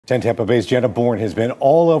10 Tampa Bay's Jenna Bourne has been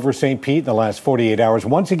all over St. Pete in the last 48 hours.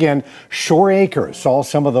 Once again, Shore Acres saw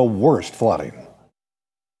some of the worst flooding.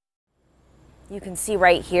 You can see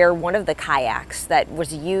right here one of the kayaks that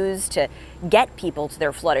was used to get people to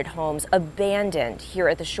their flooded homes abandoned here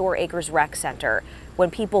at the Shore Acres Rec Center.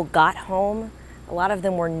 When people got home, a lot of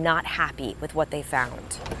them were not happy with what they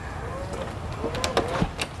found.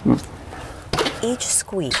 Each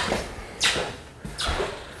squeak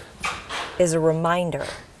is a reminder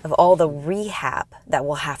of all the rehab that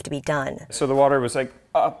will have to be done. So the water was like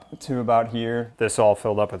up to about here. This all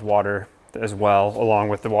filled up with water as well, along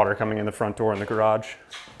with the water coming in the front door and the garage.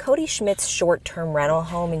 Cody Schmidt's short-term rental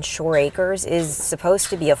home in Shore Acres is supposed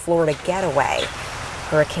to be a Florida getaway.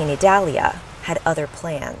 Hurricane Idalia had other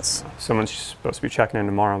plans. Someone's supposed to be checking in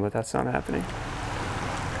tomorrow, but that's not happening.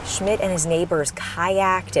 Schmidt and his neighbors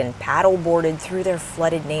kayaked and paddleboarded through their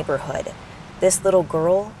flooded neighborhood. This little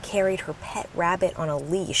girl carried her pet rabbit on a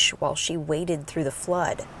leash while she waded through the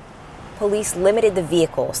flood. Police limited the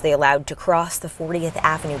vehicles they allowed to cross the 40th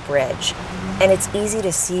Avenue Bridge, and it's easy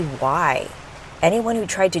to see why. Anyone who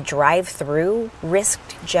tried to drive through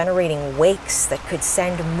risked generating wakes that could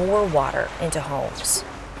send more water into homes.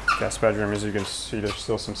 Guest bedroom, as you can see, there's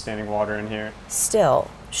still some standing water in here.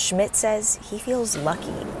 Still, Schmidt says he feels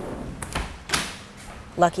lucky.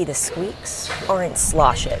 Lucky the squeaks aren't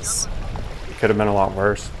sloshes. It could have been a lot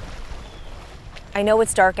worse. I know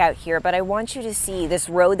it's dark out here, but I want you to see this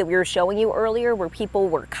road that we were showing you earlier where people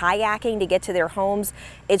were kayaking to get to their homes.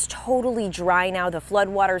 It's totally dry now. The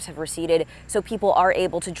floodwaters have receded, so people are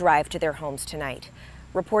able to drive to their homes tonight.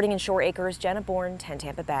 Reporting in Shore Acres, Jenna Bourne, 10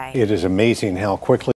 Tampa Bay. It is amazing how quickly